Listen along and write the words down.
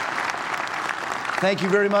Thank you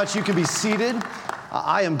very much. You can be seated.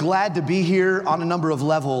 I am glad to be here on a number of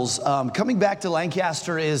levels. Coming back to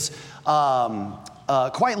Lancaster is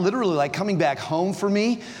quite literally like coming back home for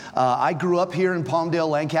me. I grew up here in Palmdale,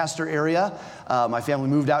 Lancaster area. My family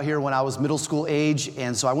moved out here when I was middle school age,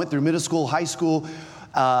 and so I went through middle school, high school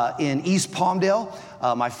in East Palmdale.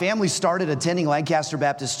 My family started attending Lancaster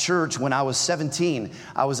Baptist Church when I was 17.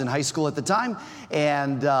 I was in high school at the time,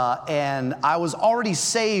 and I was already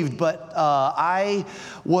saved, but I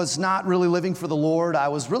was not really living for the Lord. I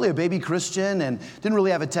was really a baby Christian and didn't really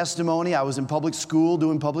have a testimony. I was in public school,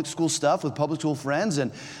 doing public school stuff with public school friends,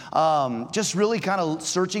 and just really kind of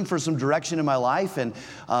searching for some direction in my life. And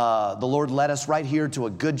the Lord led us right here to a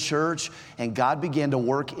good church, and God began to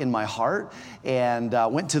work in my heart. And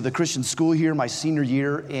went to the Christian school here my senior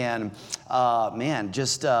year, and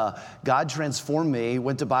God transformed me.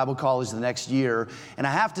 Went to Bible college the next year, and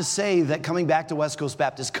I have to say that coming back to West Coast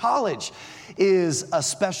Baptist College is a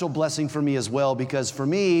special blessing for me as well, because for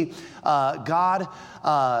me, God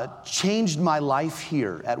changed my life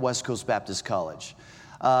here at West Coast Baptist College.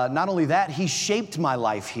 Not only that, He shaped my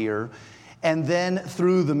life here. And then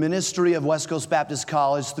through the ministry of West Coast Baptist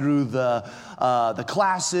College, through the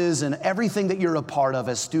classes and everything that you're a part of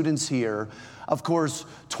as students here, of course,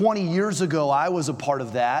 20 years ago, I was a part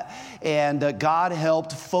of that, and God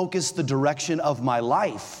helped focus the direction of my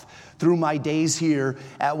life through my days here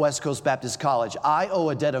at West Coast Baptist College. I owe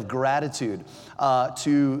a debt of gratitude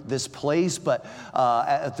to this place, but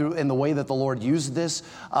through in the way that the Lord used this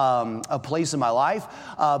a place in my life,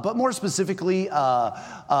 but more specifically,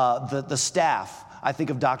 the staff. I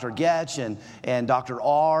think of Dr. Getch and Dr.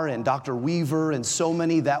 R and Dr. Weaver and so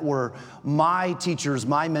many that were my teachers,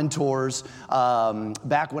 my mentors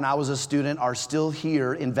back when I was a student are still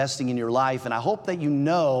here investing in your life. And I hope that you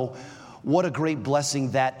know what a great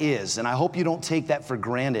blessing that is. And I hope you don't take that for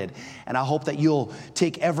granted. And I hope that you'll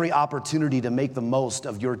take every opportunity to make the most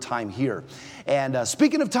of your time here. And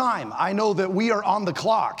speaking of time, I know that we are on the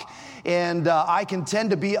clock. And I can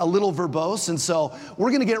tend to be a little verbose. And so we're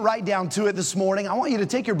going to get right down to it this morning. I want you to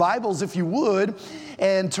take your Bibles, if you would,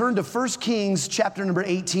 and turn to 1 Kings chapter number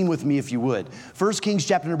 18 with me, if you would. 1 Kings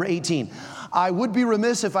chapter number 18. I would be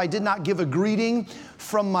remiss if I did not give a greeting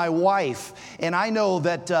from my wife. And I know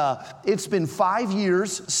that it's been 5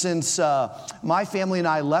 years since my family and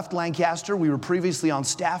I left Lancaster. We were previously on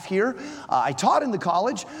staff here. I taught in the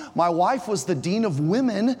college. My wife was the dean of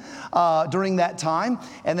women during that time.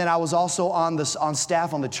 And then I was also on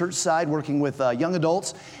staff on the church side working with young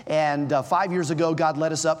adults. And 5 years ago, God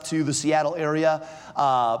led us up to the Seattle area.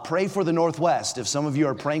 Pray for the Northwest. If some of you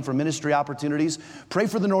are praying for ministry opportunities, pray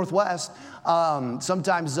for the Northwest.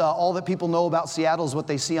 Sometimes all that people know about Seattle is what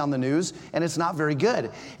they see on the news, and it's not very good.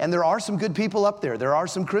 And there are some good people up there. There are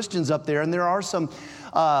some Christians up there, and there are some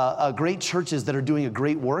great churches that are doing a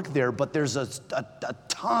great work there, but there's a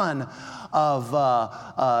ton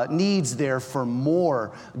of needs there for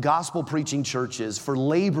more gospel preaching churches, for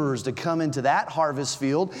laborers to come into that harvest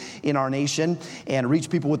field in our nation and reach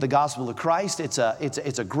people with the gospel of Christ. It's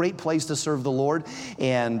a great place to serve the Lord,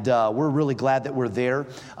 and we're really glad that we're there.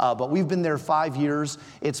 But we've been there 5 years.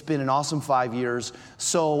 It's been an awesome 5 years.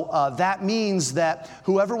 So that means that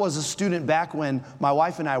whoever was a student back when my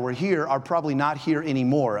wife and I were here are probably not here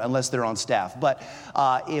anymore unless they're on staff. But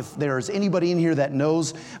if there's anybody in here that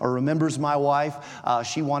knows or remembers my wife,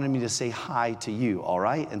 she wanted me to say hi to you, all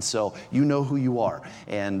right? And so you know who you are.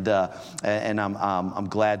 And I'm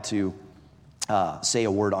glad to say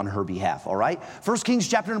a word on her behalf, all right? 1 Kings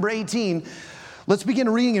chapter number 18. Let's begin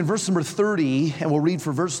reading in verse number 30, and we'll read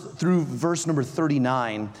through verse number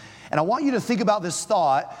 39. And I want you to think about this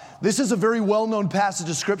thought. This is a very well-known passage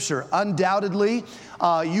of Scripture. Undoubtedly,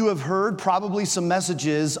 you have heard probably some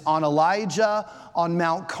messages on Elijah on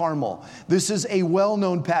Mount Carmel. This is a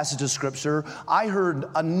well-known passage of Scripture. I heard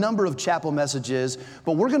a number of chapel messages,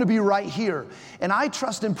 but we're going to be right here. And I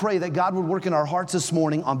trust and pray that God would work in our hearts this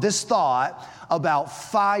morning on this thought about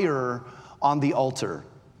fire on the altar.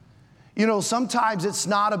 You know, sometimes it's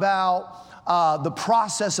not about the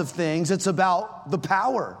process of things. It's about the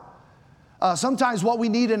power. Sometimes what we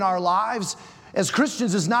need in our lives as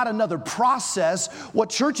Christians is not another process. What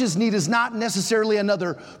churches need is not necessarily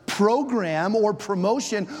another program or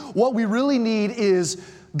promotion. What we really need is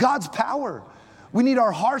God's power. We need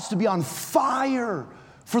our hearts to be on fire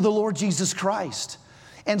for the Lord Jesus Christ.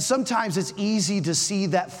 And sometimes it's easy to see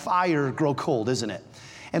that fire grow cold, isn't it?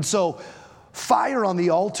 And so fire on the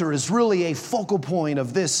altar is really a focal point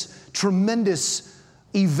of this tremendous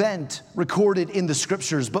event recorded in the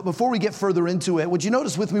Scriptures. But before we get further into it, would you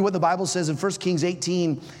notice with me what the Bible says in 1 Kings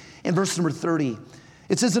 18 in verse number 30?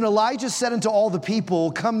 It says, and Elijah said unto all the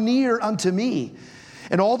people, come near unto me.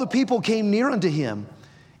 And all the people came near unto him,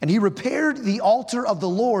 and he repaired the altar of the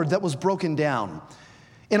Lord that was broken down.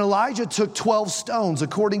 And Elijah took 12 stones,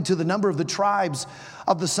 according to the number of the tribes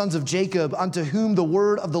of the sons of Jacob, unto whom the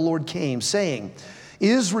word of the Lord came, saying,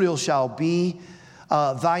 Israel shall be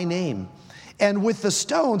thy name. And with the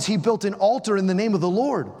stones he built an altar in the name of the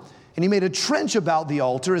Lord. And he made a trench about the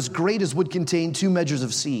altar as great as would contain 2 measures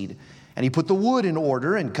of seed. And he put the wood in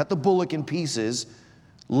order and cut the bullock in pieces,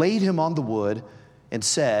 laid him on the wood, and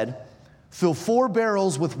said, fill 4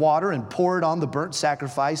 barrels with water and pour it on the burnt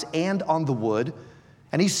sacrifice and on the wood.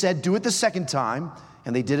 And he said, do it the second time.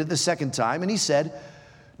 And they did it the second time. And he said,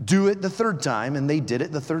 do it the third time. And they did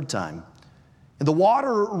it the third time. And the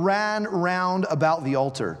water ran round about the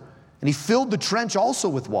altar. And he filled the trench also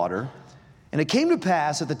with water. And it came to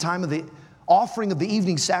pass at the time of the offering of the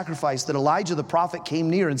evening sacrifice that Elijah the prophet came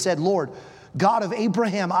near and said, Lord, God of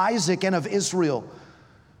Abraham, Isaac, and of Israel,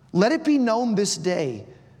 let it be known this day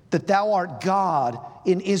that thou art God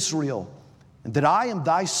in Israel, and that I am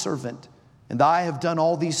thy servant, and I have done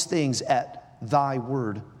all these things at thy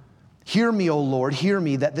word. Hear me, O Lord, hear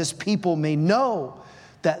me, that this people may know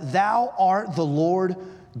that thou art the Lord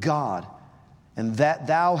God, and that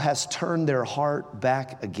thou hast turned their heart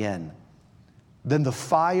back again. Then the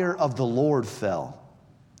fire of the Lord fell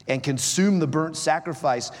and consumed the burnt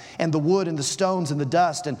sacrifice and the wood and the stones and the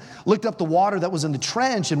dust, and licked up the water that was in the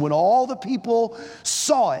trench. And when all the people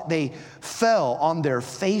saw it, they fell on their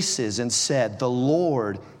faces and said, the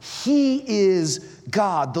Lord, he is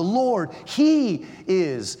God. The Lord, he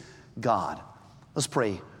is God. Let's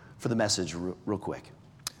pray for the message real quick.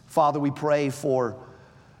 Father, we pray for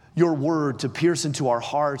your word to pierce into our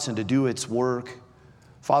hearts and to do its work.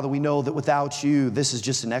 Father, we know that without you, this is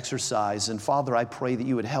just an exercise. And Father, I pray that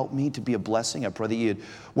you would help me to be a blessing. I pray that you'd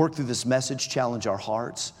work through this message, challenge our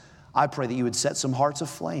hearts. I pray that you would set some hearts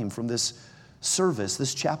aflame from this service,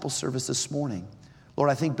 this chapel service this morning.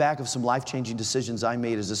 Lord, I think back of some life-changing decisions I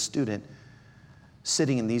made as a student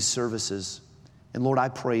sitting in these services. And Lord, I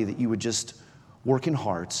pray that you would just work in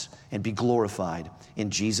hearts and be glorified.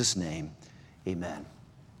 In Jesus' name, amen.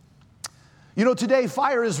 You know, today,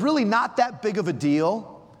 fire is really not that big of a deal.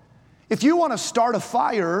 If you want to start a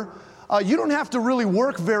fire, you don't have to really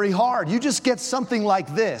work very hard. You just get something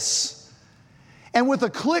like this. And with a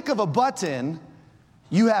click of a button,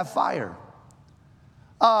 you have fire.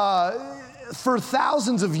 For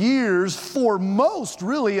thousands of years, for most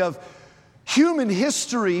really of human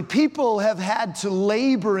history, people have had to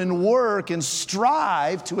labor and work and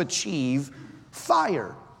strive to achieve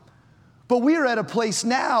fire. But we're at a place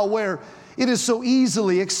now where it is so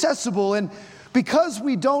easily accessible, and because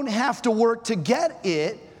we don't have to work to get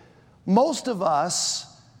it, most of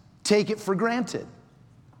us take it for granted.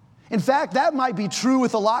 In fact, that might be true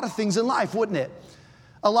with a lot of things in life, wouldn't it?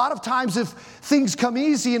 A lot of times if things come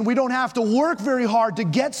easy and we don't have to work very hard to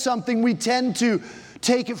get something, we tend to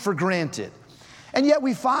take it for granted. And yet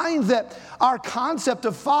we find that our concept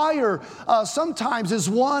of fire sometimes is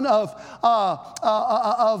one of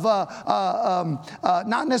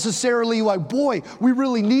not necessarily like, boy, we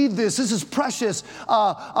really need this. This is precious.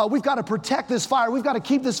 We've got to protect this fire. We've got to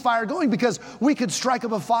keep this fire going, because we could strike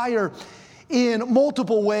up a fire in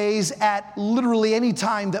multiple ways at literally any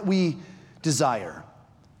time that we desire.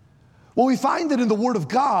 Well, we find that in the Word of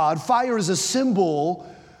God, fire is a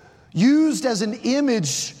symbol used as an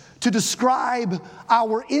image to describe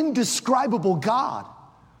our indescribable God.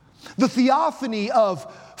 The theophany of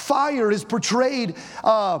fire is portrayed,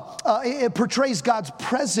 it portrays God's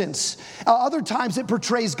presence. Other times it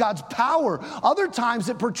portrays God's power. Other times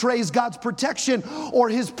it portrays God's protection or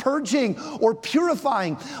his purging or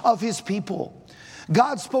purifying of his people.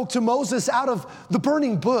 God spoke to Moses out of the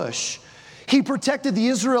burning bush. He protected the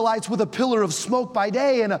Israelites with a pillar of smoke by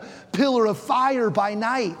day and a pillar of fire by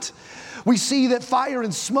night. We see that fire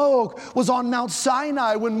and smoke was on Mount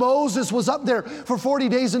Sinai when Moses was up there for 40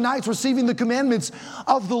 days and nights receiving the commandments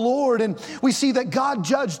of the Lord. And we see that God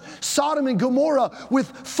judged Sodom and Gomorrah with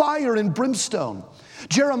fire and brimstone.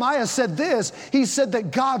 Jeremiah said this. He said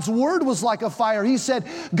that God's word was like a fire. He said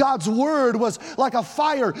God's word was like a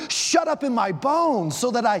fire shut up in my bones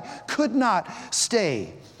so that I could not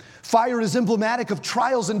stay. Fire is emblematic of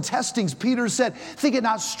trials and testings. Peter said, think it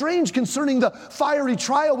not strange concerning the fiery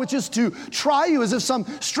trial, which is to try you as if some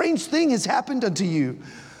strange thing has happened unto you.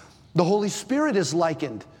 The Holy Spirit is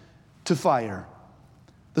likened to fire.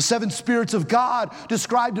 The 7 spirits of God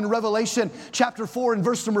described in Revelation chapter 4 and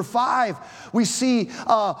verse number 5. We see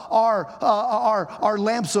our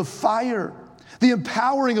lamps of fire. The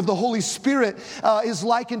empowering of the Holy Spirit is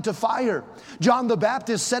likened to fire. John the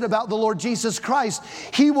Baptist said about the Lord Jesus Christ,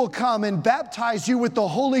 He will come and baptize you with the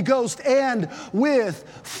Holy Ghost and with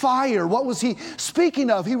fire. What was He speaking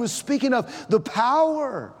of? He was speaking of the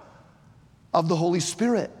power of the Holy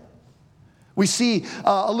Spirit. We see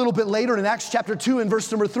a little bit later in Acts chapter 2 and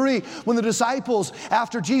verse number 3, when the disciples,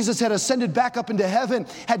 after Jesus had ascended back up into heaven,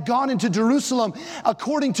 had gone into Jerusalem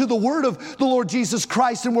according to the word of the Lord Jesus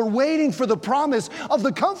Christ, and were waiting for the promise of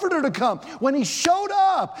the Comforter to come. When He showed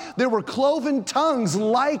up, there were cloven tongues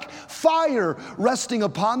like fire resting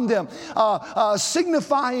upon them,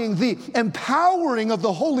 signifying the empowering of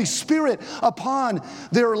the Holy Spirit upon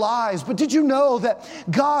their lives. But did you know that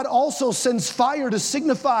God also sends fire to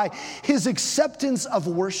signify His acceptance of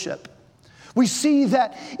worship? We see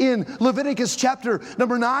that in Leviticus chapter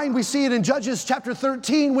number 9. We see it in Judges chapter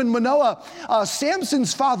 13 when Manoah,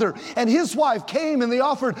 Samson's father, and his wife came and they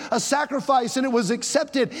offered a sacrifice, and it was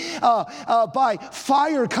accepted by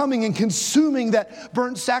fire coming and consuming that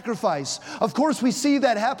burnt sacrifice. Of course, we see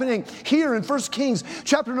that happening here in 1 Kings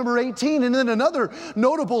chapter number 18. And then another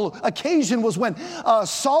notable occasion was when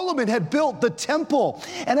Solomon had built the temple.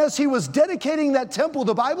 And as he was dedicating that temple,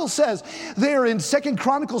 the Bible says there in 2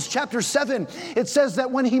 Chronicles chapter 7, it says that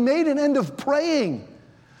when he made an end of praying,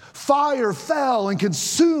 fire fell and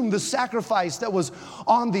consumed the sacrifice that was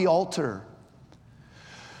on the altar.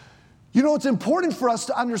 You know, it's important for us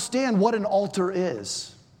to understand what an altar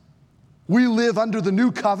is. We live under the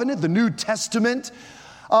New Covenant, the New Testament,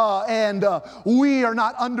 and we are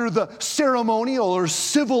not under the ceremonial or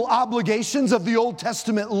civil obligations of the Old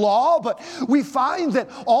Testament law, but we find that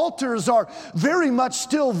altars are very much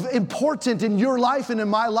still important in your life and in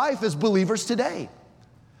my life as believers today.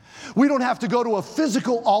 We don't have to go to a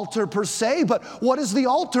physical altar per se, but what is the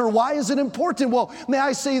altar? Why is it important? Well, may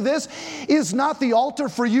I say this? Is not the altar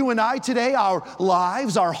for you and I today our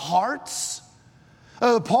lives, our hearts?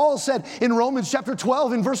 Paul said in Romans chapter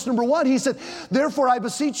 12 in verse number 1, he said, therefore I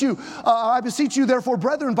beseech you therefore,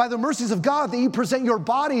 brethren, by the mercies of God, that ye present your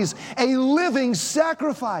bodies a living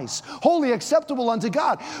sacrifice, wholly acceptable unto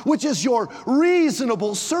God, which is your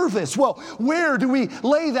reasonable service. Well, where do we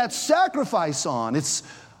lay that sacrifice on? It's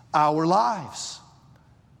our lives.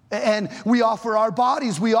 And we offer our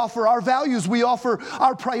bodies, we offer our values, we offer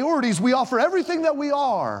our priorities, we offer everything that we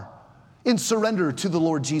are in surrender to the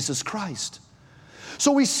Lord Jesus Christ.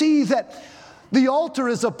 So we see that the altar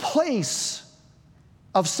is a place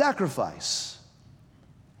of sacrifice.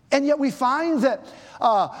 And yet we find that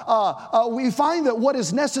what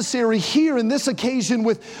is necessary here in this occasion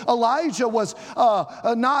with Elijah was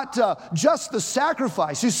not just the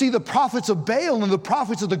sacrifice. You see, the prophets of Baal and the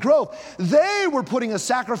prophets of the Grove, they were putting a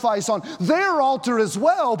sacrifice on their altar as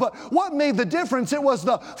well. But what made the difference? It was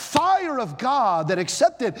the fire of God that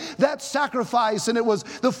accepted that sacrifice, and it was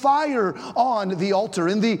the fire on the altar.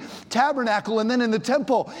 In the tabernacle and then in the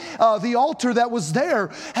temple, the altar that was there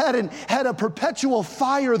had a perpetual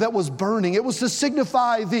fire that was burning. It was to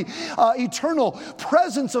signify the eternal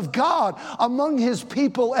presence of God among His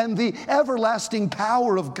people and the everlasting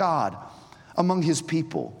power of God among His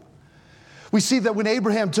people. We see that when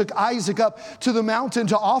Abraham took Isaac up to the mountain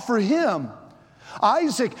to offer him,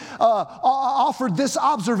 Isaac offered this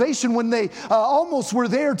observation when they almost were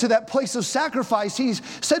there to that place of sacrifice. He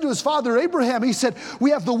said to his father Abraham, he said, we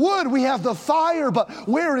have the wood, we have the fire, but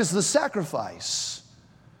where is the sacrifice?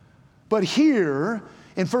 But here,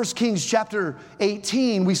 in 1 Kings chapter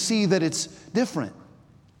 18, we see that it's different.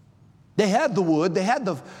 They had the wood, they had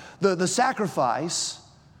the sacrifice,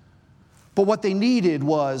 but what they needed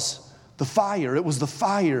was the fire. It was the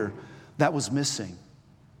fire that was missing.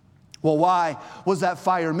 Well, why was that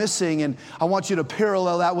fire missing? And I want you to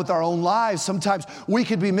parallel that with our own lives. Sometimes we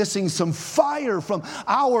could be missing some fire from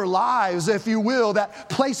our lives, if you will, that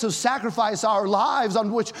place of sacrifice, our lives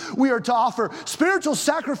on which we are to offer spiritual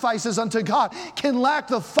sacrifices unto God, can lack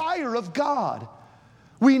the fire of God.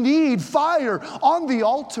 We need fire on the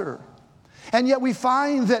altar. And yet we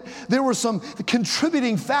find that there were some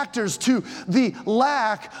contributing factors to the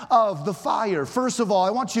lack of the fire. First of all, I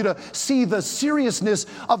want you to see the seriousness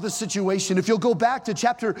of the situation. If you'll go back to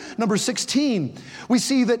chapter number 16, we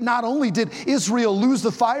see that not only did Israel lose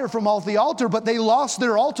the fire from off the altar, but they lost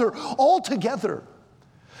their altar altogether.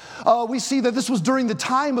 We see that this was during the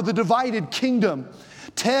time of the divided kingdom.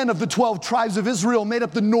 10 of the 12 tribes of Israel made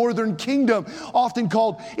up the northern kingdom, often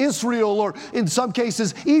called Israel, or in some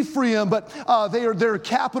cases Ephraim, but their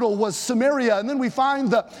capital was Samaria. And then we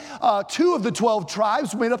find that 2 of the 12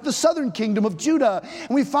 tribes made up the southern kingdom of Judah.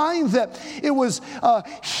 And we find that it was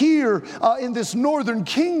here in this northern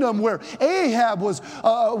kingdom where Ahab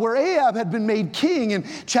had been made king in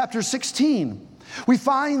chapter 16. We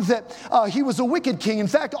find that he was a wicked king. In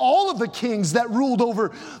fact, all of the kings that ruled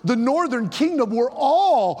over the northern kingdom were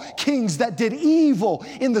all kings that did evil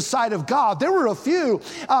in the sight of God. There were a few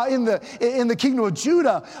in the kingdom of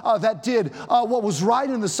Judah that did what was right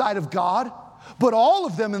in the sight of God, but all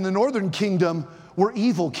of them in the northern kingdom were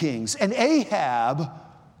evil kings. And Ahab,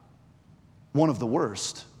 one of the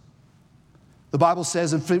worst. The Bible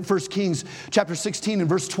says in 1 Kings chapter 16 and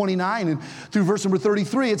verse 29 and through verse number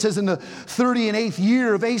 33, it says, in the 38th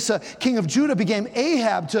year of Asa, king of Judah, began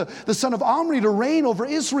Ahab the son of Omri to reign over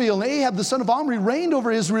Israel. And Ahab the son of Omri reigned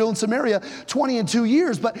over Israel in Samaria 22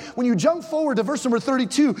 years. But when you jump forward to verse number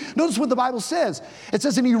 32, notice what the Bible says. It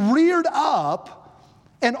says, and he reared up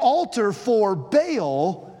an altar for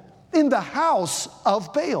Baal in the house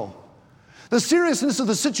of Baal. The seriousness of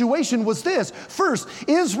the situation was this. First,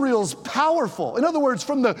 Israel's powerful. In other words,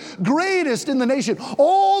 from the greatest in the nation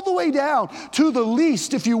all the way down to the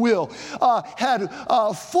least, if you will, had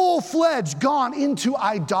full-fledged gone into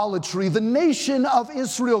idolatry. The nation of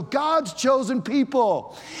Israel, God's chosen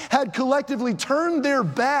people, had collectively turned their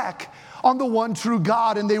back on the one true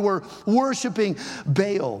God, and they were worshiping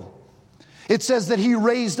Baal. It says that he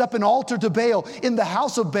raised up an altar to Baal in the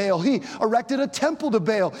house of Baal. He erected a temple to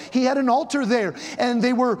Baal. He had an altar there, and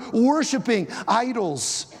they were worshiping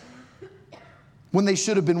idols when they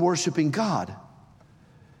should have been worshiping God.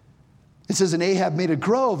 It says, and Ahab made a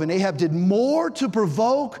grove, and Ahab did more to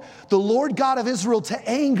provoke the Lord God of Israel to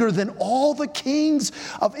anger than all the kings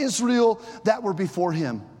of Israel that were before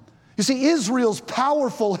him. You see, Israel's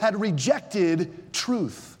powerful had rejected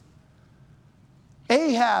truth.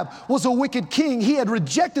 Ahab was a wicked king. He had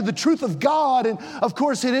rejected the truth of God, and of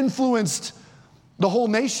course it influenced the whole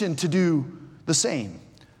nation to do the same.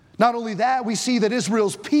 Not only that, we see that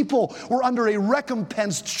Israel's people were under a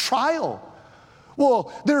recompensed trial.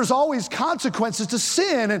 Well, there's always consequences to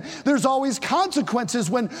sin, and there's always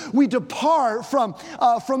consequences when we depart from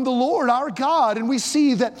the Lord our God. And we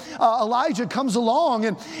see that Elijah comes along,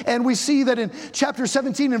 and we see that in chapter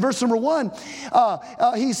 17 and verse number 1,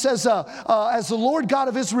 he says, as the Lord God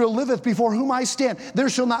of Israel liveth, before whom I stand, there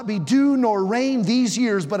shall not be dew nor rain these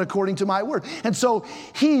years, but according to my word. And so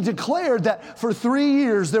he declared that for 3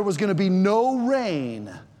 years there was going to be no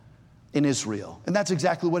rain in Israel. And that's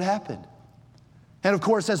exactly what happened. And of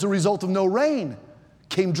course, as a result of no rain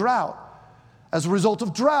came drought. As a result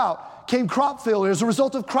of drought came crop failure. As a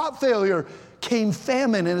result of crop failure came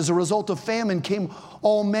famine. And as a result of famine came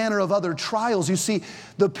all manner of other trials. You see,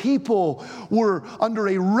 the people were under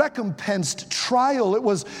a recompensed trial.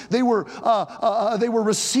 They were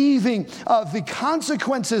receiving the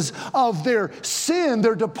consequences of their sin,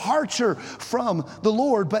 their departure from the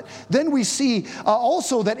Lord. But then we see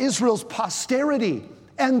also that Israel's posterity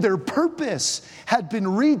and their purpose had been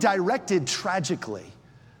redirected tragically.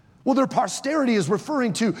 Well, their posterity is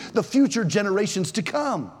referring to the future generations to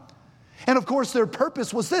come. And of course, their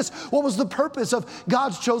purpose was this. What was the purpose of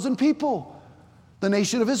God's chosen people? The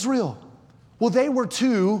nation of Israel. Well, they were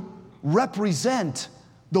to represent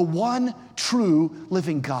the one true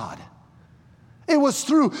living God. It was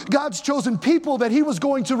through God's chosen people that he was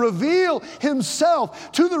going to reveal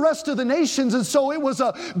himself to the rest of the nations. And so it was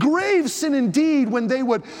a grave sin indeed when they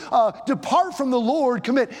would depart from the Lord,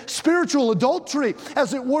 commit spiritual adultery,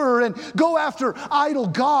 as it were, and go after idol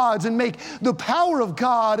gods and make the power of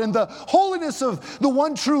God and the holiness of the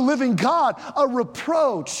one true living God a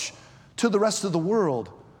reproach to the rest of the world.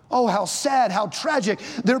 Oh, how sad, how tragic.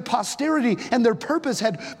 Their posterity and their purpose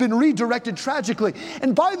had been redirected tragically.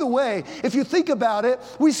 And by the way, if you think about it,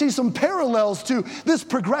 we see some parallels to this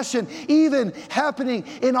progression even happening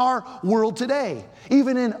in our world today,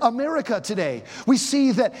 even in America today. We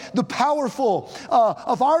see that the powerful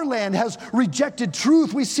of our land has rejected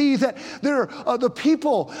truth. We see that the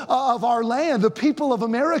people of our land, the people of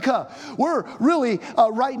America, we're really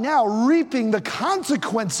right now reaping the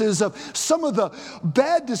consequences of some of the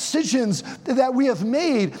bad decisions that we have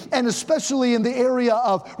made, and especially in the area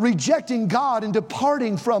of rejecting God and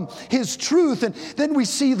departing from his truth. And then we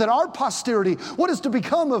see that our posterity, what is to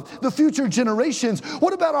become of the future generations?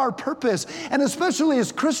 What about our purpose? And especially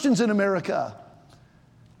as Christians in America,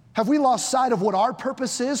 Have we lost sight of what our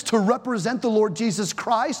purpose is? To represent the Lord Jesus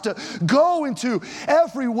Christ, to go into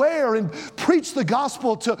everywhere and preach the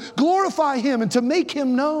gospel, to glorify Him and to make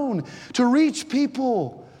Him known, to reach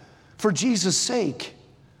people for Jesus' sake.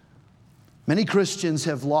 Many Christians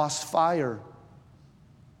have lost fire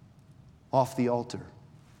off the altar.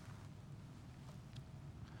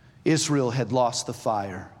 Israel had lost the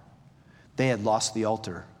fire. They had lost the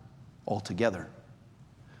altar altogether.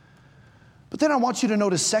 But then I want you to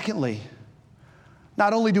notice, secondly,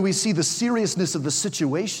 not only do we see the seriousness of the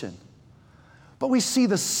situation, but we see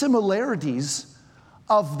the similarities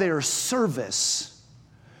of their service.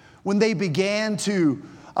 When they began to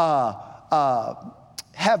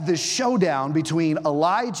have this showdown between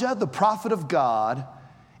Elijah, the prophet of God,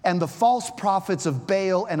 and the false prophets of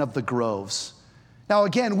Baal and of the groves. Now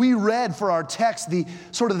again, we read for our text the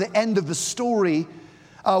sort of the end of the story.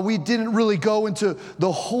 We didn't really go into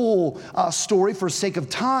the whole story for sake of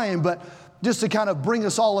time, but just to kind of bring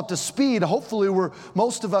us all up to speed, hopefully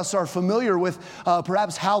most of us are familiar with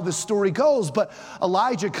perhaps how this story goes. But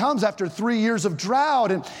Elijah comes after 3 years of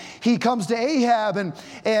drought, and he comes to Ahab,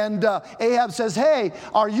 and Ahab says, "Hey,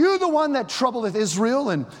 are you the one that troubleth Israel?"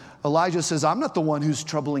 And Elijah says, "I'm not the one who's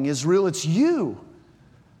troubling Israel, it's you."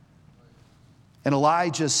 And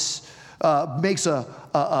Elijah makes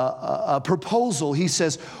a proposal. He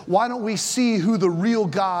says, "Why don't we see who the real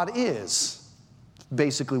God is?"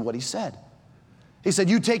 Basically what he said. He said,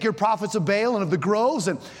 "You take your prophets of Baal and of the groves,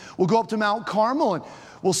 and we'll go up to Mount Carmel, and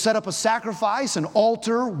we'll set up a sacrifice, an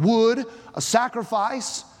altar, wood, a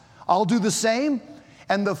sacrifice. I'll do the same.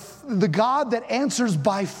 And the God that answers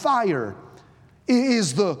by fire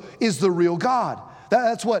is the real God."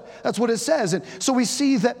 That's what it says. And so we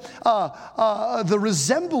see that the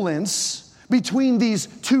resemblance between these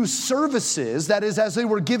two services, that is, as they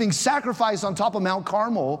were giving sacrifice on top of Mount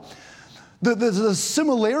Carmel, the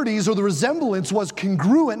similarities or the resemblance was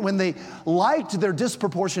congruent when they liked their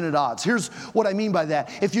disproportionate odds. Here's what I mean by that.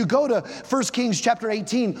 If you go to 1 Kings chapter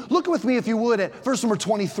 18, look with me, if you would, at verse number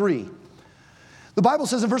 23. The Bible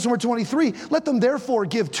says in verse number 23, "Let them therefore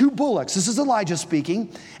give 2 bullocks," this is Elijah speaking,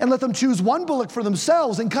 "and let them choose 1 bullock for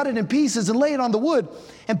themselves and cut it in pieces and lay it on the wood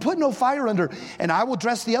and put no fire under. And I will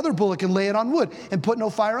dress the other bullock and lay it on wood and put no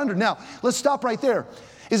fire under." Now, let's stop right there.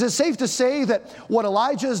 Is it safe to say that what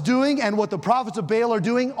Elijah is doing and what the prophets of Baal are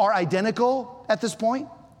doing are identical at this point?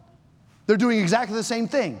 They're doing exactly the same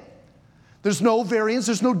thing. There's no variance,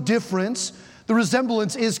 there's no difference. The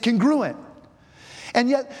resemblance is congruent. And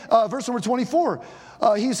yet, verse number 24,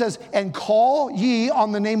 he says, "And call ye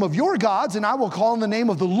on the name of your gods, and I will call on the name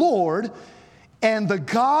of the Lord, and the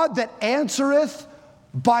God that answereth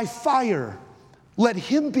by fire, let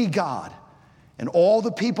him be God." And all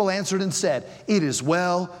the people answered and said, "It is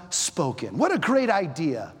well spoken." What a great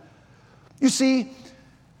idea. You see,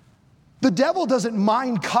 the devil doesn't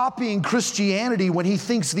mind copying Christianity when he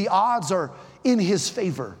thinks the odds are in his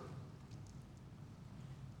favor.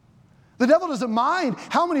 The devil doesn't mind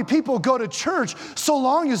how many people go to church so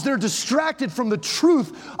long as they're distracted from the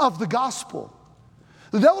truth of the gospel.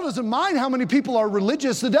 The devil doesn't mind how many people are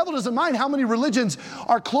religious. The devil doesn't mind how many religions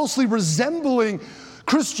are closely resembling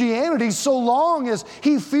Christianity so long as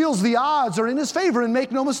he feels the odds are in his favor. And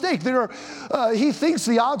make no mistake, he thinks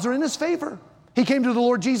the odds are in his favor. He came to the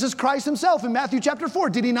Lord Jesus Christ himself in Matthew chapter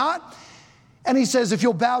 4, did he not? And he says, "If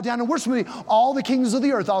you'll bow down and worship me, all the kingdoms of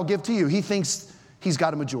the earth I'll give to you." He thinks he's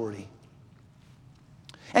got a majority.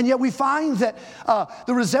 And yet we find that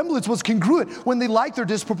the resemblance was congruent when they liked their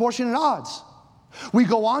disproportionate odds. We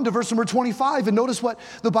go on to verse number 25 and notice what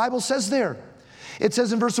the Bible says there. It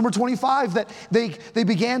says in verse number 25 that they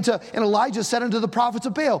began to, and Elijah said unto the prophets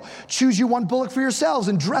of Baal, "Choose you 1 bullock for yourselves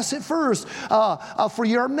and dress it first, for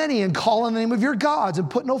ye are many, and call on the name of your gods and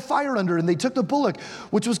put no fire under." And they took the bullock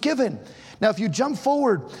which was given. Now if you jump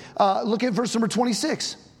forward, look at verse number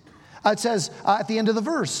 26. It says at the end of the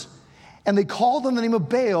verse, "And they called on the name of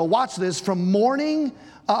Baal," watch this, from morning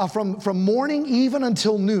even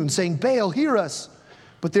until noon, saying, "Baal, hear us."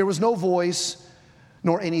 But there was no voice,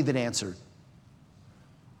 nor any that answered.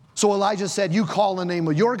 So Elijah said, "You call on the name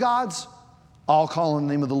of your gods, I'll call on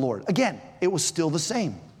the name of the Lord." Again, it was still the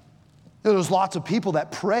same. There's lots of people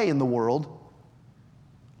that pray in the world.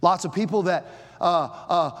 Lots of people that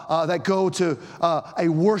go to a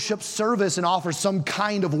worship service and offer some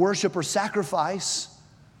kind of worship or sacrifice.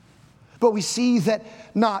 But we see that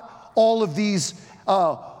not all of these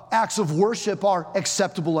acts of worship are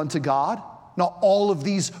acceptable unto God. Not all of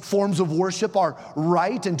these forms of worship are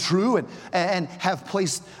right and true and have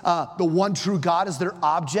placed the one true God as their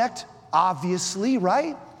object, obviously,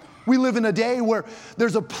 right? We live in a day where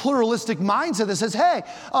there's a pluralistic mindset that says, hey,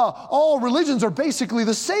 all religions are basically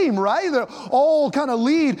the same, right? They all kind of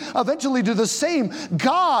lead eventually to the same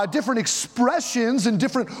God, different expressions and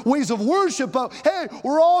different ways of worship, but hey,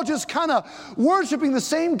 we're all just kind of worshiping the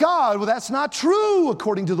same God. Well, that's not true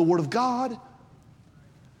according to the Word of God.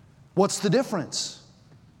 What's the difference?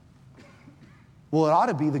 Well, it ought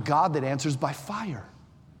to be the God that answers by fire.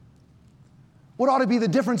 What ought to be the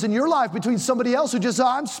difference in your life between somebody else who just,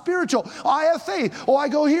 I'm spiritual, I have faith, I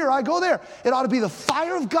go here, I go there. It ought to be the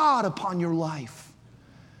fire of God upon your life.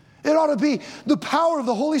 It ought to be the power of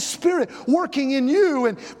the Holy Spirit working in you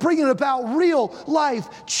and bringing about real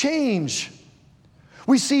life change.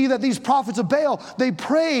 We see that these prophets of Baal, they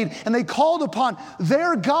prayed and they called upon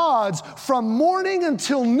their gods from morning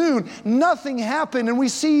until noon. Nothing happened. And we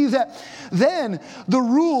see that then the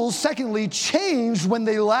rules, secondly, changed when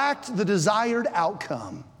they lacked the desired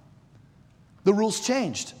outcome. The rules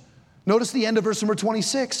changed. Notice the end of verse number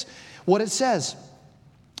 26, what it says.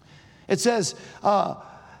 It says, there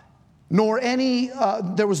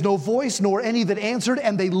was no voice, nor any that answered,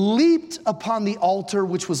 and they leaped upon the altar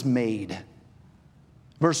which was made.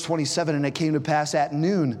 Verse 27, and it came to pass at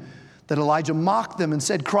noon that Elijah mocked them and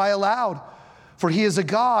said, cry aloud, for he is a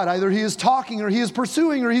God. Either he is talking, or he is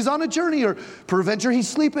pursuing, or he's on a journey, or peradventure he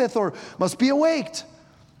sleepeth, or must be awaked.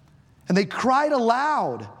 And they cried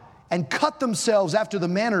aloud and cut themselves after their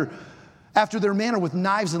manner with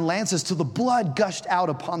knives and lances till the blood gushed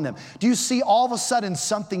out upon them. Do you see all of a sudden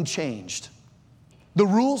something changed? The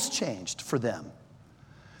rules changed for them.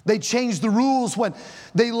 They changed the rules when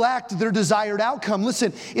they lacked their desired outcome.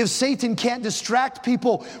 Listen, if Satan can't distract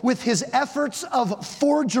people with his efforts of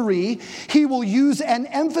forgery, he will use an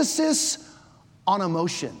emphasis on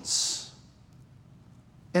emotions,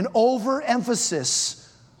 an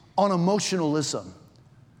overemphasis on emotionalism.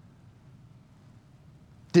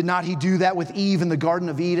 Did not he do that with Eve in the Garden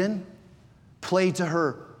of Eden? Play to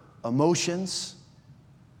her emotions.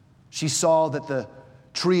 She saw that the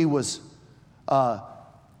tree was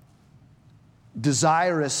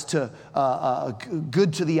desirous to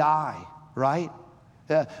good to the eye, right?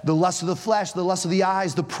 The lust of the flesh, the lust of the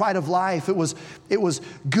eyes, the pride of life. It was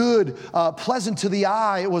good, pleasant to the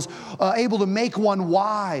eye. It was able to make one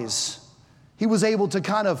wise. He was able to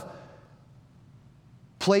kind of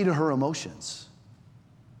play to her emotions.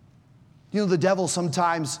 You know, the devil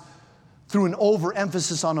sometimes, through an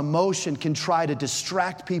overemphasis on emotion, can try to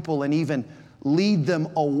distract people and even lead them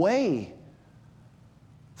away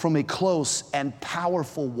from a close and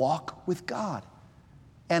powerful walk with God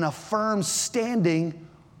and a firm standing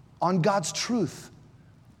on God's truth.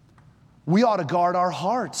 We ought to guard our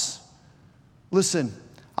hearts. Listen,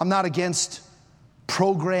 I'm not against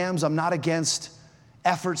programs. I'm not against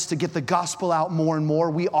efforts to get the gospel out more and more.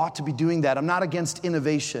 We ought to be doing that. I'm not against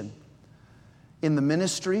innovation in the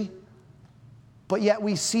ministry, but yet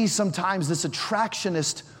we see sometimes this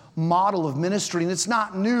attractionist model of ministry, and it's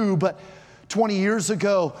not new, but 20 years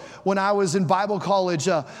ago, when I was in Bible college,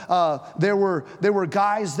 there were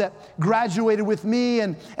guys that graduated with me,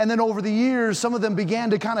 and then over the years, some of them began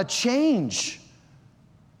to kind of change.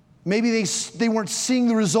 Maybe they weren't seeing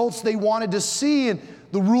the results they wanted to see, and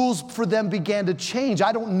the rules for them began to change.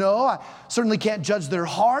 I don't know. I certainly can't judge their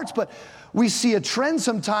hearts, but we see a trend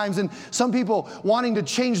sometimes in some people wanting to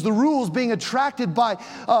change the rules, being attracted by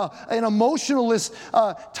an emotionalist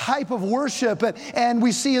type of worship. And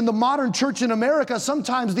we see in the modern church in America,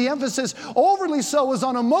 sometimes the emphasis, overly so, is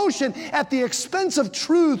on emotion at the expense of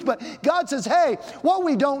truth. But God says, hey, what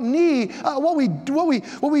we don't need, what we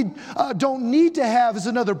don't need to have is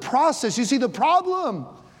another process. You see, the problem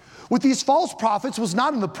with these false prophets was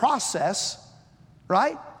not in the process,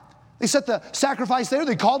 right? They set the sacrifice there.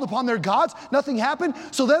 They called upon their gods. Nothing happened.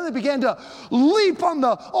 So then they began to leap on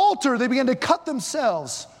the altar. They began to cut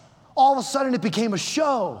themselves. All of a sudden it became a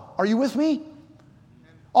show. Are you with me?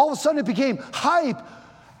 All of a sudden it became hype.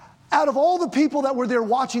 Out of all the people that were there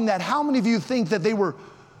watching that, how many of you think that they were,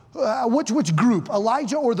 which group,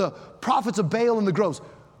 Elijah or the prophets of Baal in the groves?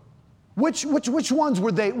 Which ones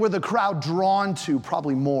were the crowd drawn to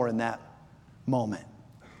probably more in that moment?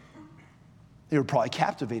 They were probably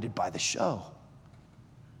captivated by the show,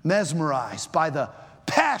 mesmerized by the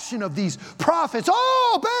passion of these prophets.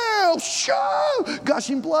 Oh, Baal, show,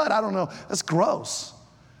 gushing blood. I don't know. That's gross.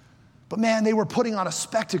 But man, they were putting on a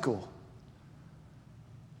spectacle.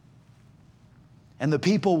 And the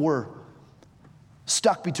people were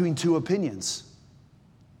stuck between two opinions.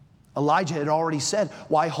 Elijah had already said,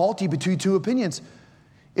 why halt ye between two opinions?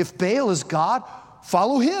 If Baal is God,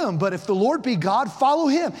 follow him. But if the Lord be God, follow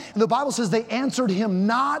him. And the Bible says they answered him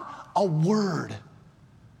not a word.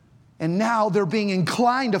 And now they're being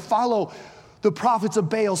inclined to follow the prophets of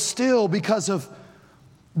Baal still because of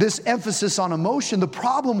this emphasis on emotion. The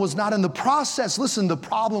problem was not in the process. Listen, the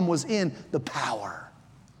problem was in the power.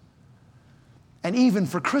 And even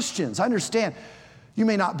for Christians, I understand you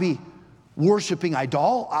may not be worshiping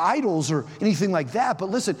idols or anything like that, but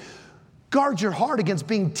listen, guard your heart against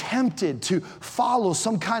being tempted to follow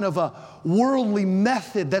some kind of a worldly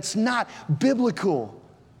method that's not biblical.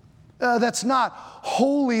 That's not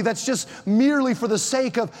holy, that's just merely for the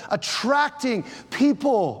sake of attracting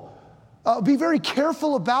people. Be very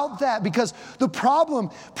careful about that, because the problem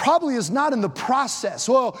probably is not in the process.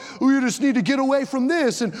 Well, we just need to get away from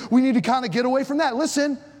this and we need to kind of get away from that.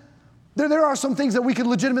 Listen, there are some things that we could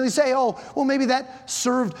legitimately say, oh, well, maybe that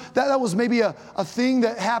served, that was maybe a thing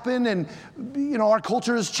that happened, and our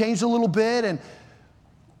culture has changed a little bit.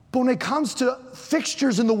 But when it comes to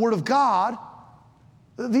fixtures in the Word of God,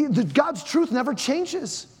 God's truth never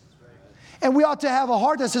changes. And we ought to have a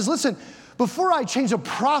heart that says, listen, before I change a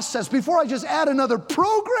process, before I just add another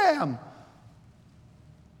program,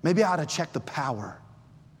 maybe I ought to check the power.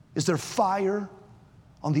 Is there fire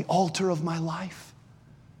on the altar of my life?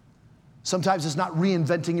 Sometimes it's not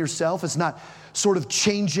reinventing yourself. It's not sort of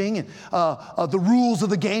changing the rules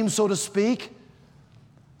of the game, so to speak.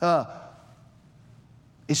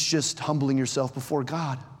 It's just humbling yourself before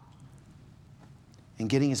God and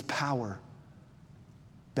getting His power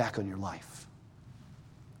back on your life.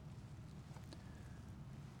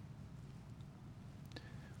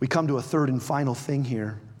 We come to a third and final thing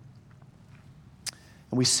here.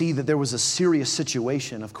 And we see that there was a serious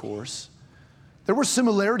situation, of course. There were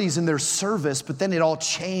similarities in their service, but then it all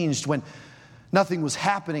changed when nothing was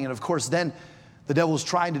happening. And of course, then the devil was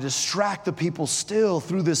trying to distract the people still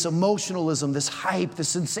through this emotionalism, this hype, this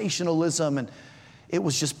sensationalism, and it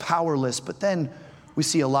was just powerless. But then we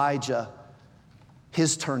see Elijah,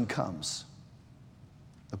 his turn comes.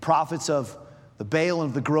 The prophets of the Baal and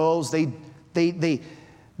of the groves, they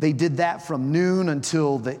did that from noon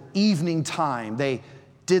until the evening time. They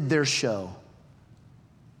did their show.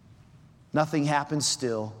 Nothing happened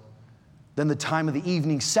still. Then the time of the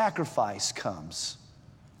evening sacrifice comes,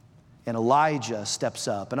 and Elijah steps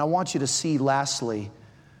up. And I want you to see, lastly,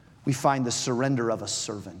 we find the surrender of a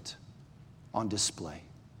servant on display.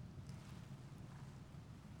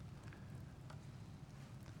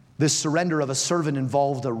 This surrender of a servant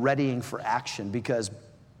involved a readying for action, because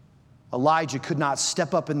Elijah could not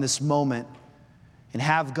step up in this moment and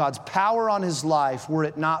have God's power on his life were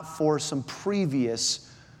it not for some previous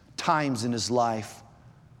times in his life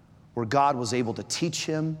where God was able to teach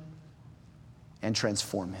him and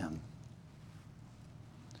transform him.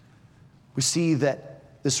 We see that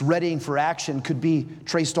this readying for action could be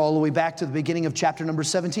traced all the way back to the beginning of chapter number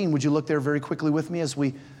 17. Would you look there very quickly with me as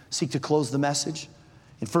we seek to close the message?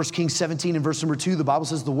 In 1 Kings 17 and verse number 2, the Bible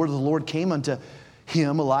says, the word of the Lord came unto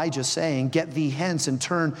him, Elijah, saying, get thee hence and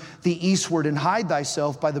turn thee eastward and hide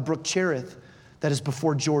thyself by the brook Cherith that is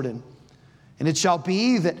before Jordan. And it shall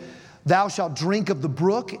be that thou shalt drink of the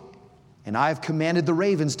brook, and I have commanded the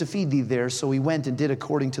ravens to feed thee there. So he went and did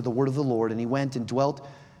according to the word of the Lord, and he went and dwelt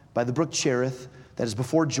by the brook Cherith that is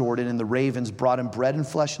before Jordan, and the ravens brought him bread and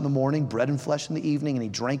flesh in the morning, bread and flesh in the evening, and he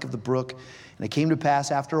drank of the brook. And it came to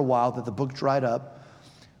pass after a while that the brook dried up,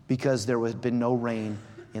 because there had been no rain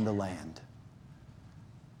in the land.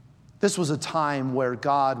 This was a time where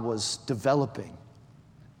God was developing,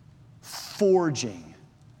 forging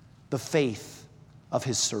the faith of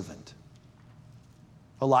his servant.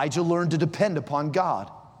 Elijah learned to depend upon God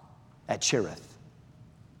at Cherith.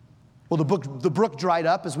 Well, the brook dried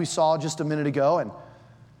up, as we saw just a minute ago, and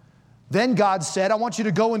then God said, I want you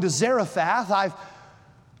to go into Zarephath. I've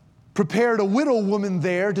prepared a widow woman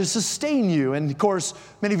there to sustain you. And of course,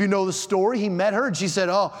 many of you know the story. He met her and she said,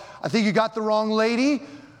 oh, I think you got the wrong lady.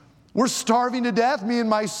 We're starving to death, me and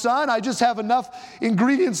my son. I just have enough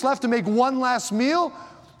ingredients left to make one last meal.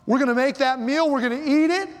 We're going to make that meal, we're going to eat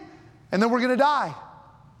it, and then we're going to die.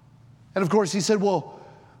 And of course, he said, well,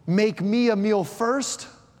 make me a meal first.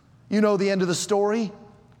 You know the end of the story.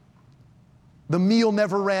 The meal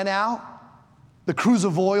never ran out. The cruse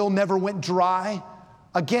of oil never went dry.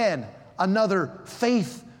 Again, another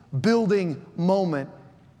faith-building moment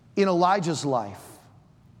in Elijah's life.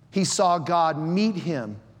 He saw God meet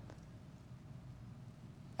him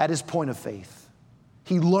at his point of faith.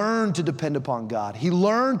 He learned to depend upon God. He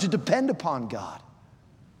learned to depend upon God.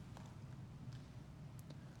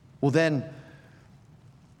 Well, then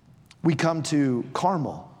we come to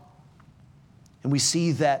Carmel, and we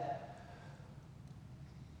see that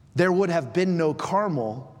there would have been no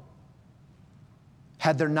Carmel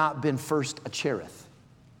had there not been first a Cherith.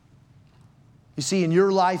 You see, in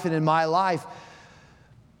your life and in my life,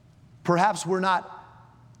 perhaps we're not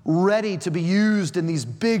ready to be used in these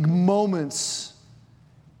big moments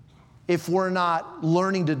if we're not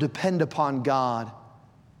learning to depend upon God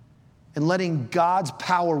and letting God's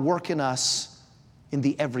power work in us in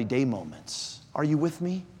the everyday moments. Are you with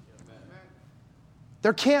me? Amen.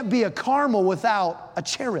 There can't be a Carmel without a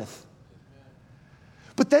Cherith.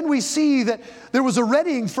 But then we see that there was a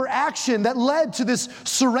readying for action that led to this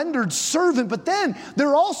surrendered servant. But then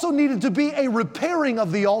there also needed to be a repairing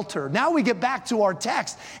of the altar. Now we get back to our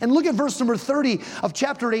text and look at verse number 30 of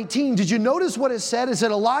chapter 18. Did you notice what it said? It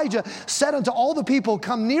said, Elijah said unto all the people,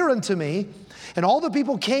 come near unto me. And all the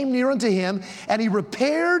people came near unto him, and he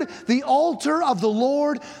repaired the altar of the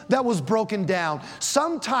Lord that was broken down.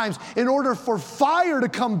 Sometimes, in order for fire to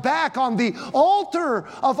come back on the altar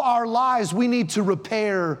of our lives, we need to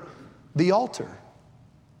repair the altar.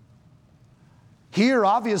 Here,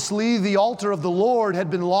 obviously, the altar of the Lord had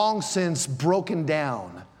been long since broken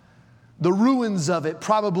down. The ruins of it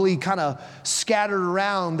probably kind of scattered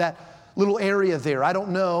around that little area there. I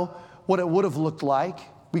don't know what it would have looked like.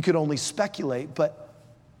 We could only speculate, but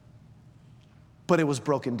it was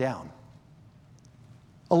broken down.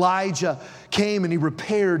 Elijah came and he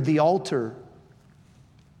repaired the altar.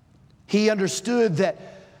 He understood that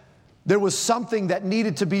there was something that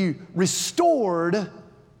needed to be restored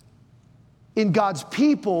in God's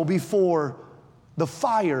people before the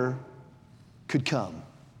fire could come.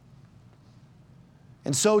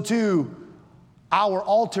 And so too, our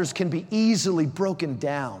altars can be easily broken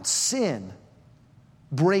down. Sin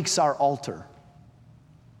breaks our altar.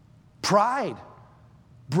 Pride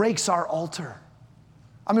breaks our altar.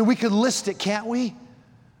 I mean, we could list it, can't we?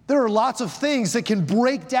 There are lots of things that can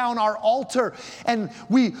break down our altar, and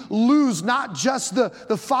we lose not just the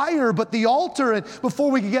fire, but the altar. And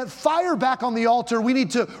before we can get fire back on the altar, we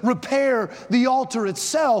need to repair the altar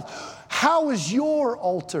itself. How is your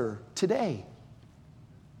altar today?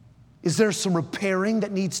 Is there some repairing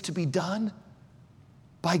that needs to be done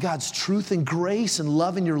by God's truth and grace and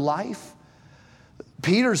love in your life?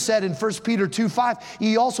 Peter said in 1 Peter 2:5,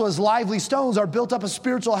 ye also as lively stones are built up a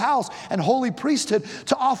spiritual house and holy priesthood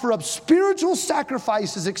to offer up spiritual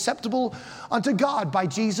sacrifices acceptable unto God by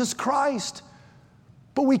Jesus Christ.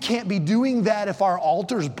 But we can't be doing that if our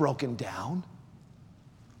altar's broken down.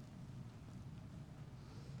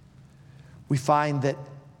 We find that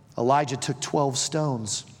Elijah took 12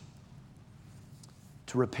 stones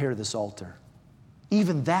to repair this altar.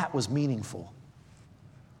 Even that was meaningful.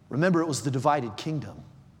 Remember, it was the divided kingdom.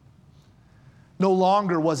 No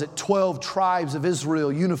longer was it 12 tribes of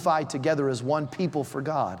Israel unified together as one people for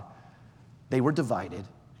God. They were divided.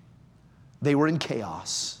 They were in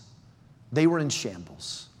chaos. They were in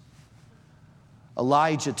shambles.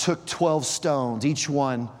 Elijah took 12 stones, each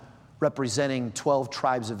one representing 12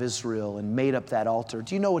 tribes of Israel, and made up that altar.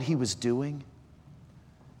 Do you know what he was doing?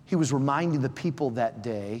 He was reminding the people that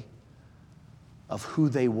day of who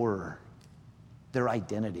they were, their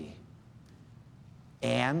identity,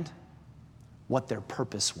 and what their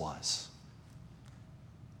purpose was.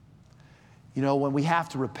 You know, when we have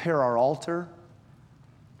to repair our altar,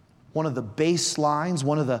 one of the baselines,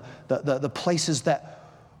 one of the places that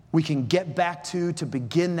we can get back to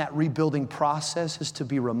begin that rebuilding process is to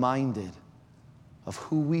be reminded of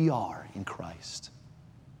who we are in Christ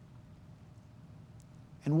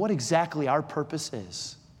and what exactly our purpose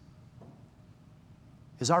is.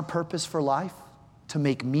 Is our purpose for life to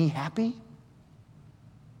make me happy?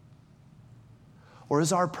 Or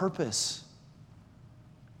is our purpose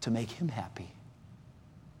to make him happy?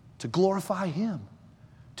 To glorify him?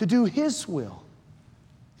 To do his will?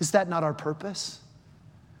 Is that not our purpose?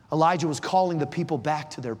 Elijah was calling the people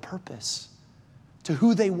back to their purpose, to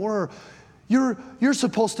who they were. You're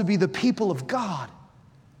supposed to be the people of God.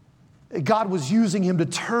 God was using him to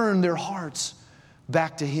turn their hearts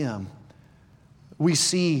back to him. We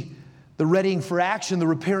see the readying for action, the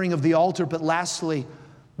repairing of the altar, but lastly,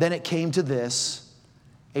 then it came to this,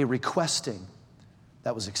 a requesting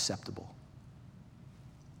that was acceptable.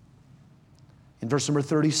 In verse number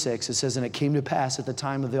 36, it says, and it came to pass at the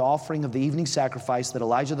time of the offering of the evening sacrifice that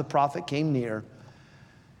Elijah the prophet came near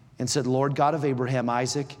and said, Lord God of Abraham,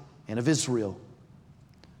 Isaac, and of Israel,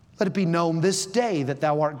 let it be known this day that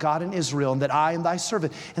thou art God in Israel, and that I am thy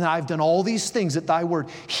servant, and that I have done all these things at thy word.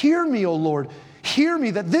 Hear me, O Lord. Hear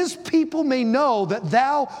me, that this people may know that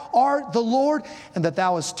thou art the Lord, and that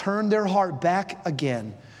thou hast turned their heart back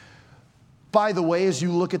again. By the way, as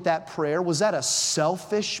you look at that prayer, was that a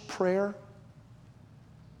selfish prayer?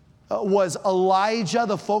 Was Elijah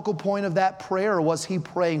the focal point of that prayer, or was he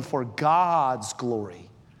praying for God's glory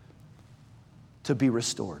to be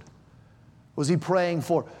restored? was he praying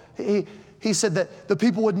for? He said that the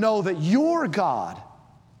people would know that you're God.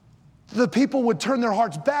 The people would turn their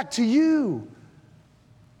hearts back to you.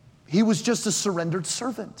 He was just a surrendered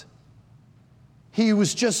servant. He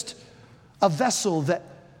was just a vessel that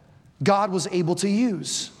God was able to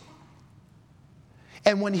use.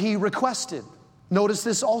 And when he requested, notice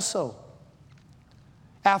this also,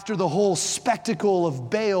 after the whole spectacle of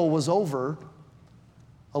Baal was over,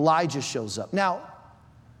 Elijah shows up. Now,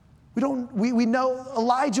 we know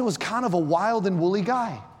Elijah was kind of a wild and woolly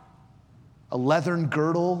guy. A leathern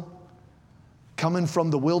girdle, coming from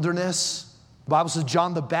the wilderness. The Bible says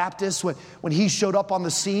John the Baptist, when he showed up on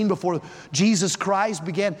the scene before Jesus Christ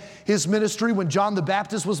began his ministry, when John the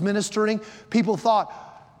Baptist was ministering, people thought,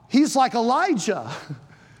 he's like Elijah,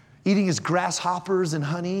 eating his grasshoppers and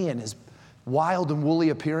honey and his wild and woolly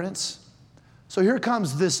appearance. So here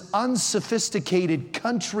comes this unsophisticated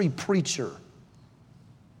country preacher.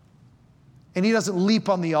 And he doesn't leap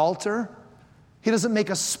on the altar. He doesn't make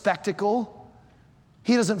a spectacle.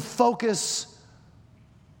 He doesn't focus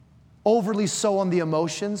overly so on the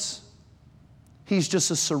emotions. He's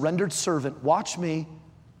just a surrendered servant. Watch me.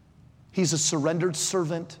 He's a surrendered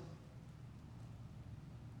servant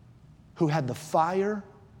who had the fire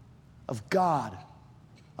of God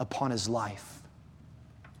upon his life.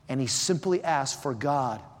 And he simply asked for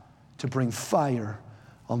God to bring fire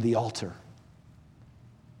on the altar.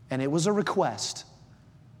 And it was a request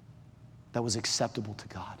that was acceptable to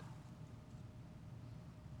God.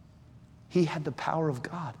 He had the power of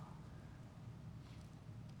God.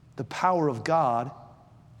 The power of God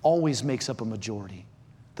always makes up a majority.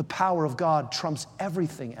 The power of God trumps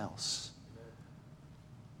everything else.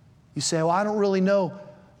 You say, well, I don't really know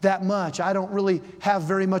that much. I don't really have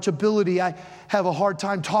very much ability. I have a hard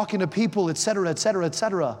time talking to people, et cetera, et cetera, et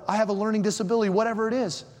cetera. I have a learning disability, whatever it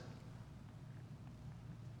is.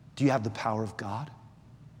 Do you have the power of God?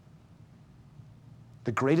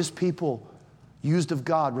 The greatest people used of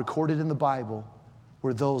God, recorded in the Bible,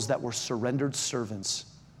 were those that were surrendered servants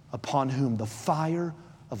upon whom the fire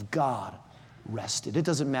of God rested. It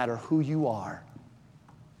doesn't matter who you are.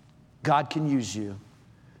 God can use you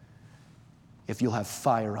if you'll have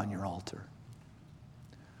fire on your altar.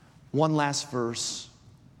 One last verse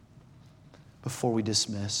before we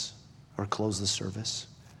dismiss or close the service.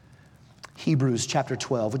 Hebrews chapter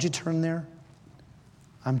 12. Would you turn there?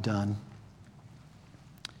 I'm done.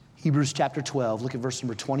 Hebrews chapter 12. Look at verse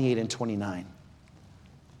number 28 and 29.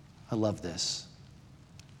 I love this.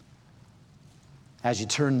 As you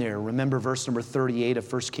turn there, remember verse number 38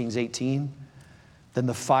 of 1 Kings 18. Then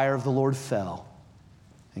the fire of the Lord fell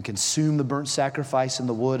and consumed the burnt sacrifice and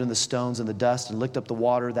the wood and the stones and the dust and licked up the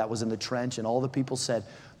water that was in the trench. And all the people said,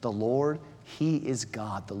 the Lord, he is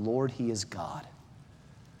God. The Lord, he is God.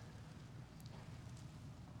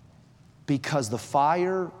 Because the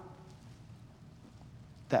fire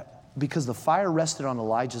rested on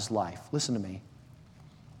Elijah's life. Listen to me.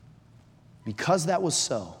 Because that was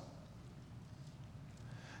so,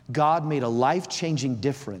 God made a life-changing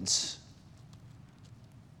difference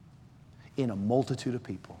in a multitude of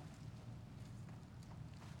people.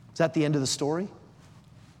 Is that the end of the story?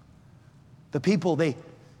 The people, they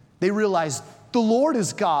realized the Lord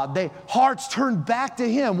is God. Their hearts turned back to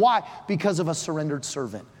him. Why? Because of a surrendered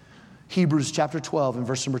servant. Hebrews chapter 12 and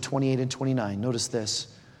verse number 28 and 29. Notice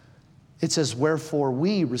this. It says, wherefore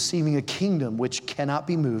we, receiving a kingdom which cannot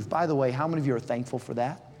be moved. By the way, how many of you are thankful for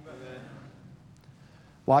that? Amen.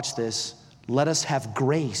 Watch this. Let us have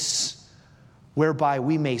grace whereby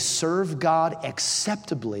we may serve God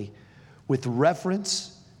acceptably with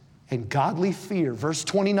reverence and godly fear. Verse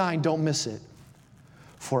 29, don't miss it.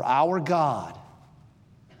 For our God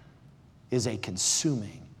is a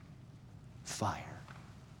consuming fire.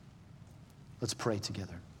 Let's pray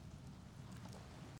together.